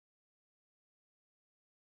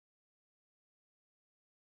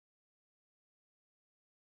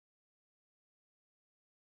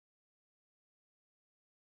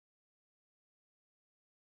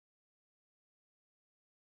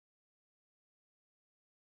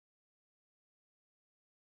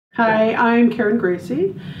Hi, I'm Karen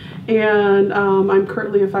Gracy, and I'm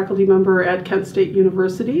currently a faculty member at Kent State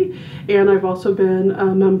University, and I've also been a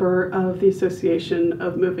member of the Association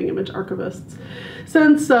of Moving Image Archivists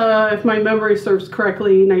since, if my memory serves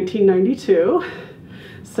correctly, 1992.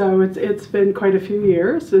 So it's been quite a few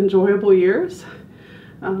years, enjoyable years.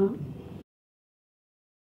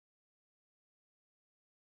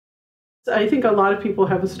 I think a lot of people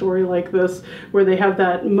have a story like this where they have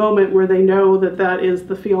that moment where they know that that is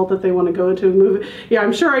the field that they want to go into. Yeah,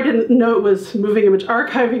 I'm sure I didn't know it was moving image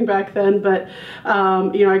archiving back then, but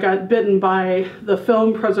you know, I got bitten by the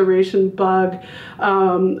film preservation bug.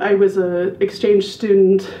 I was an exchange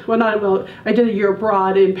student. I did a year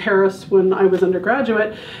abroad in Paris when I was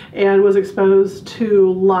undergraduate and was exposed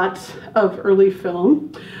to lots of early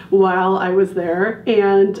film while I was there.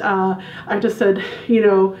 And I just said, you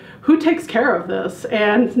know, who takes care of this?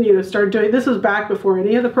 And started doing this. Was back before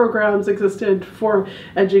any of the programs existed for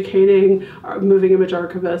educating moving image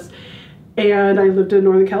archivists. And I lived in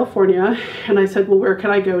Northern California, and I said, well, where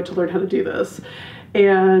can I go to learn how to do this?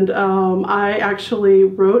 And I actually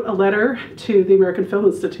wrote a letter to the American Film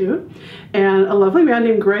Institute, and a lovely man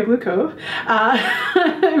named Greg Luco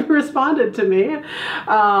responded to me,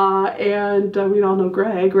 and we all know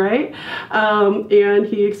Greg, right? And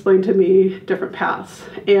he explained to me different paths,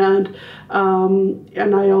 and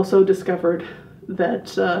I also discovered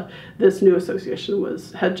that this new association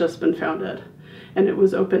had just been founded, and it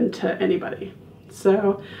was open to anybody.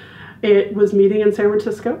 So it was meeting in San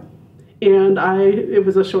Francisco. And it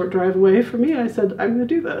was a short drive away for me. I said, I'm going to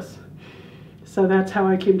do this. So that's how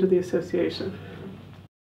I came to the association.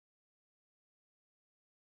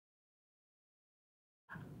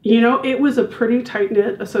 You know, it was a pretty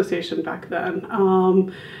tight-knit association back then.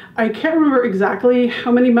 I can't remember exactly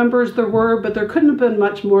how many members there were, but there couldn't have been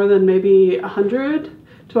much more than maybe 100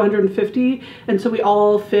 to 150, and so we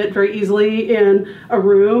all fit very easily in a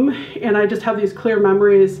room. And I just have these clear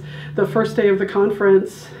memories. The first day of the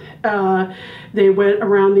conference, they went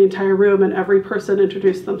around the entire room and every person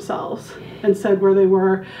introduced themselves and said where they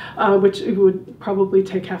were, which would probably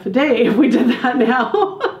take half a day if we did that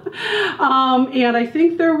now. And I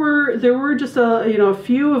think there were just a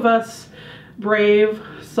few of us brave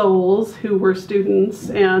souls who were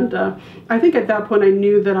students, and I think at that point I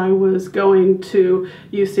knew that I was going to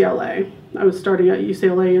UCLA. I was starting at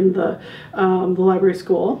UCLA in the library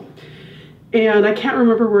school. And I can't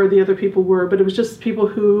remember where the other people were, but it was just people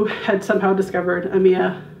who had somehow discovered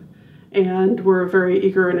AMIA and were very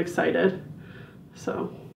eager and excited.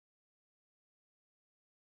 So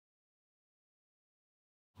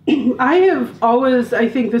I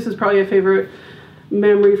think this is probably a favorite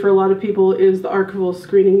memory for a lot of people, is the archival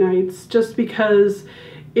screening nights, just because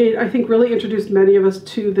it, I think, really introduced many of us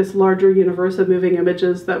to this larger universe of moving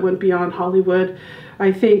images that went beyond Hollywood.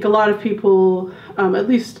 I think a lot of people, at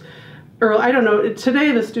least, or I don't know,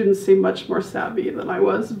 today the students seem much more savvy than I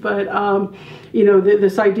was, but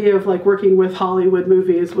this idea of like working with Hollywood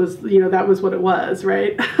movies was, that was what it was,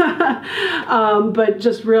 right? But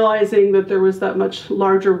just realizing that there was that much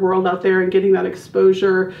larger world out there and getting that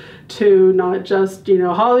exposure to not just,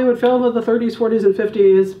 Hollywood film of the 30s, 40s, and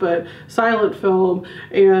 50s, but silent film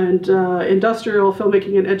and industrial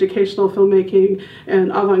filmmaking and educational filmmaking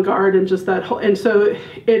and avant-garde and just that whole, and so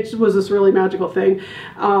it was this really magical thing.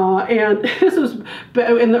 And this was,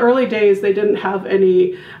 in the early days, they didn't have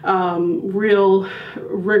any real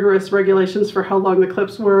rigorous regulations for how long the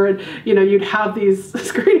clips were, and you'd have these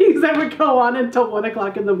screenings that would go on until 1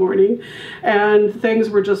 o'clock in the morning, and things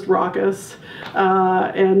were just raucous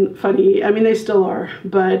and funny. I mean, they still are,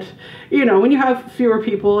 but when you have fewer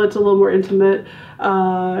people, it's a little more intimate,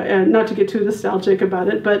 and not to get too nostalgic about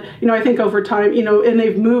it, but I think over time, and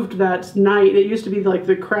they've moved that night. It used to be like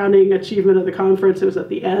the crowning achievement of the conference. It was at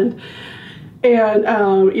the end, and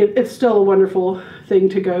it's still a wonderful thing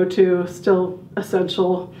to go to, still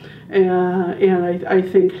essential, and I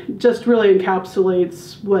think just really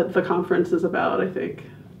encapsulates what the conference is about, I think,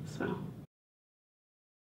 so.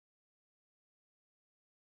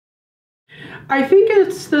 I think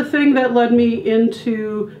it's the thing that led me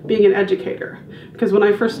into being an educator, because when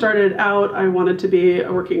I first started out, I wanted to be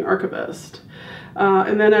a working archivist.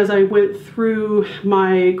 And then as I went through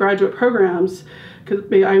my graduate programs,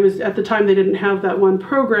 because at the time they didn't have that one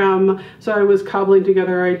program, so I was cobbling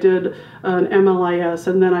together. I did an MLIS,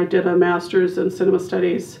 and then I did a master's in cinema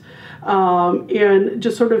studies, and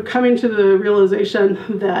just sort of coming to the realization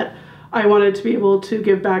that I wanted to be able to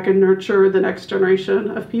give back and nurture the next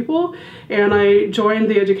generation of people. And I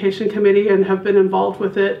joined the education committee and have been involved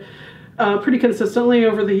with it pretty consistently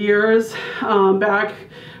over the years. Back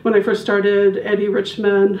when I first started, Eddie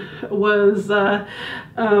Richmond was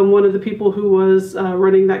one of the people who was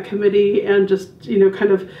running that committee, and just, you know,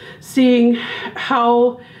 kind of seeing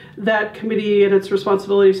how that committee and its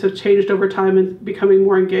responsibilities have changed over time and becoming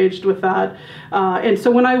more engaged with that. And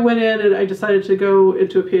so when I went in and I decided to go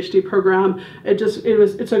into a PhD program,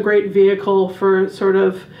 it's a great vehicle for sort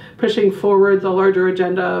of pushing forward the larger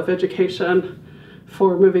agenda of education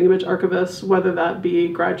for moving image archivists, whether that be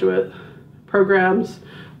graduate programs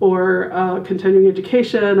or continuing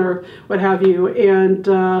education or what have you. And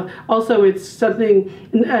also it's something,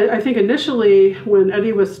 I think initially when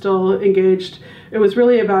Eddie was still engaged, it was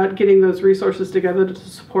really about getting those resources together to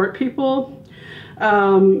support people.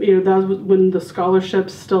 You know, that was when the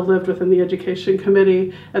scholarships still lived within the education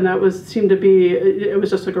committee, and that seemed to be, it was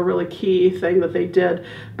just like a really key thing that they did.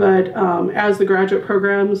 But as the graduate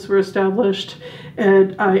programs were established,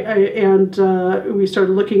 and we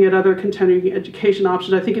started looking at other continuing education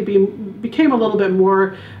options, I think it became a little bit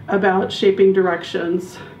more about shaping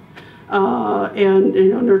directions and,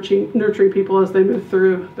 you know, nurturing people as they move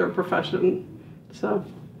through their profession. So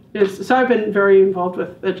I've been very involved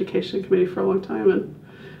with the education committee for a long time, and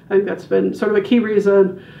I think that's been sort of a key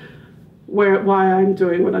reason why I'm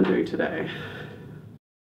doing what I'm doing today.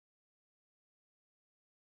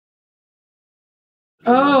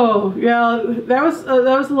 Oh, yeah, that was a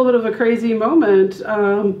little bit of a crazy moment.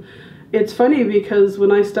 It's funny because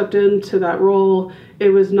when I stepped into that role, it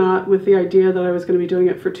was not with the idea that I was going to be doing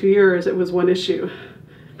it for 2 years. It was one issue.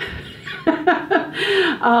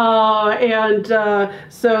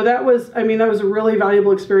 So that was, I mean, that was a really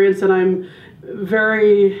valuable experience, and I'm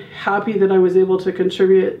very happy that I was able to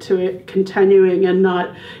contribute to it continuing, and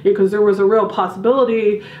not, because there was a real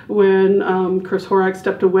possibility when Chris Horak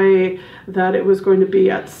stepped away that it was going to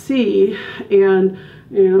be at sea, and,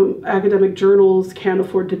 you know, academic journals can't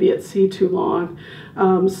afford to be at sea too long.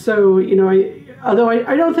 So, you know, although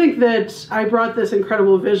I don't think that I brought this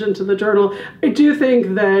incredible vision to the journal, I do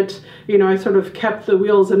think that, you know, I sort of kept the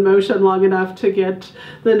wheels in motion long enough to get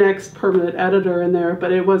the next permanent editor in there.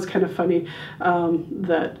 But it was kind of funny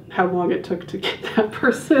that how long it took to get that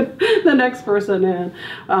person, the next person in.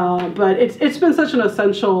 But it's been such an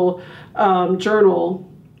essential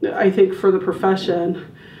journal, I think, for the profession.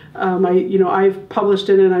 I've published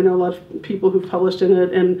in it. I know a lot of people who've published in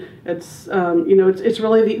it, and it's, you know, it's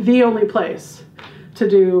really the only place to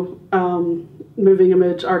do moving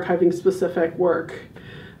image archiving specific work.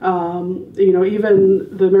 You know,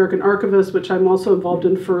 even the American Archivists, which I'm also involved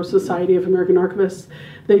in for Society of American Archivists,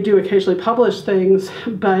 they do occasionally publish things,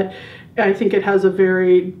 but I think it has a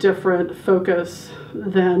very different focus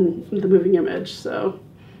than the moving image. So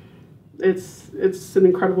it's an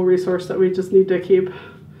incredible resource that we just need to keep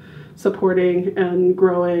supporting and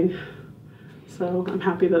growing. So I'm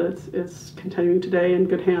happy that it's continuing today in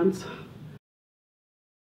good hands.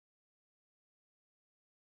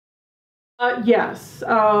 Yes,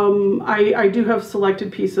 I do have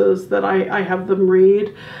selected pieces that I have them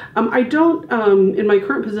read. I don't, in my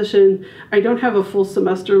current position, I don't have a full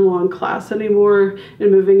semester long class anymore in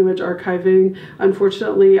moving image archiving.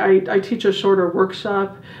 Unfortunately, I teach a shorter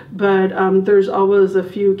workshop, but there's always a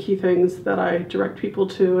few key things that I direct people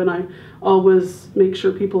to, and I always make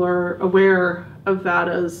sure people are aware of that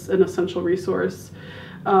as an essential resource.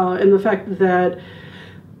 And the fact that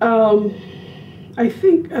I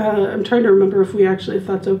think, I'm trying to remember if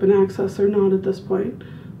that's open access or not at this point,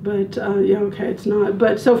 but yeah, okay, it's not.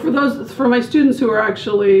 But so for my students who are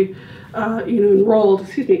actually, you know, enrolled,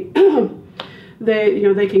 excuse me,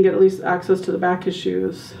 they can get at least access to the back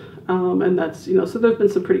issues, and that's, you know, so there's been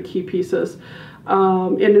some pretty key pieces.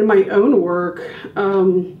 And in my own work,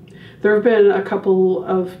 there have been a couple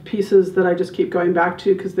of pieces that I just keep going back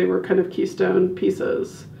to because they were kind of keystone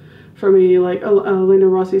pieces for me, like Elena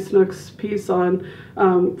Rossi Snook's piece on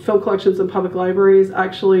film collections in public libraries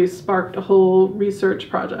actually sparked a whole research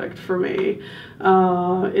project for me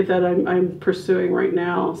that I'm pursuing right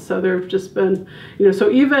now. So there have just been, you know, so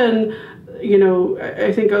even, you know,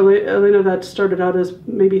 I think Elena, that started out as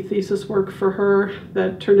maybe thesis work for her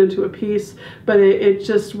that turned into a piece, but it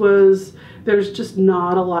just was, there's just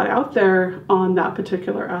not a lot out there on that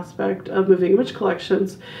particular aspect of moving image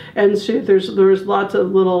collections. And there's lots of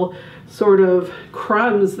little sort of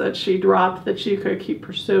crumbs that she dropped that she could keep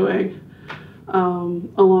pursuing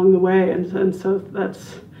along the way. And so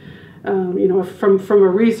that's, you know, from a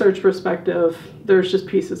research perspective, there's just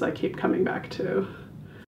pieces I keep coming back to.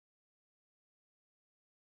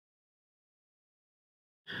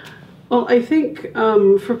 Well, I think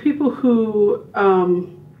for people who,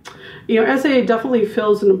 SAA definitely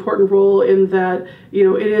fills an important role in that,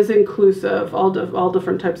 it is inclusive, all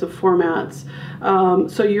different types of formats.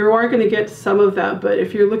 So you are going to get some of that, but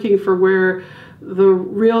if you're looking for where the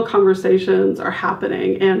real conversations are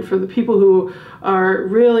happening, and for the people who are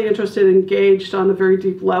really interested, engaged on a very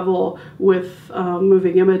deep level with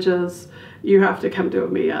moving images, you have to come to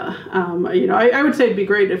AMIA. I would say it'd be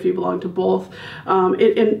great if you belong to both. And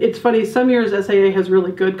it's funny, some years SAA has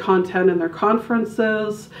really good content in their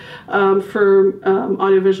conferences for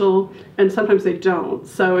audiovisual, and sometimes they don't.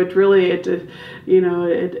 So it really,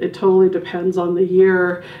 it totally depends on the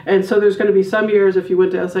year. And so there's going to be some years if you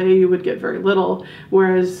went to SAA, you would get very little.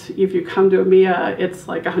 Whereas if you come to AMIA, it's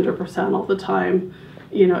like 100% all the time.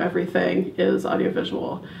 Everything is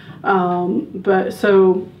audiovisual.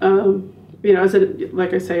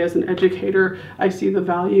 Like I say, as an educator, I see the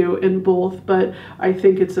value in both, but I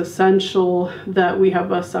think it's essential that we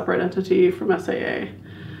have a separate entity from SAA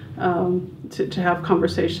to have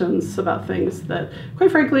conversations about things that, quite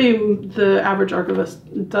frankly, the average archivist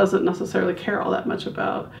doesn't necessarily care all that much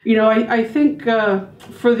about. I think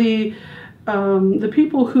for the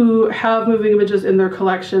people who have moving images in their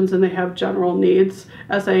collections and they have general needs,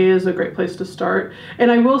 SAA is a great place to start.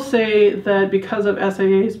 And I will say that because of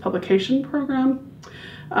SAA's publication program,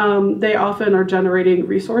 they often are generating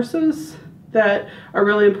resources that are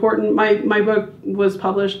really important. My book was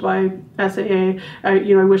published by SAA. I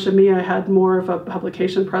wish AMIA had more of a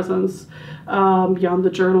publication presence beyond the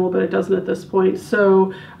journal, but it doesn't at this point.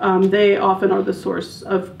 So they often are the source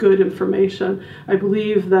of good information. I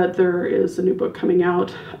believe that there is a new book coming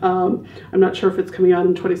out. I'm not sure if it's coming out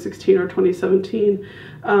in 2016 or 2017.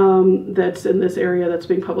 That's in this area that's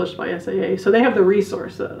being published by SAA. So they have the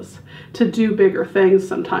resources to do bigger things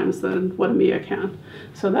sometimes than what AMIA can.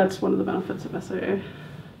 So that's one of the benefits of SAA.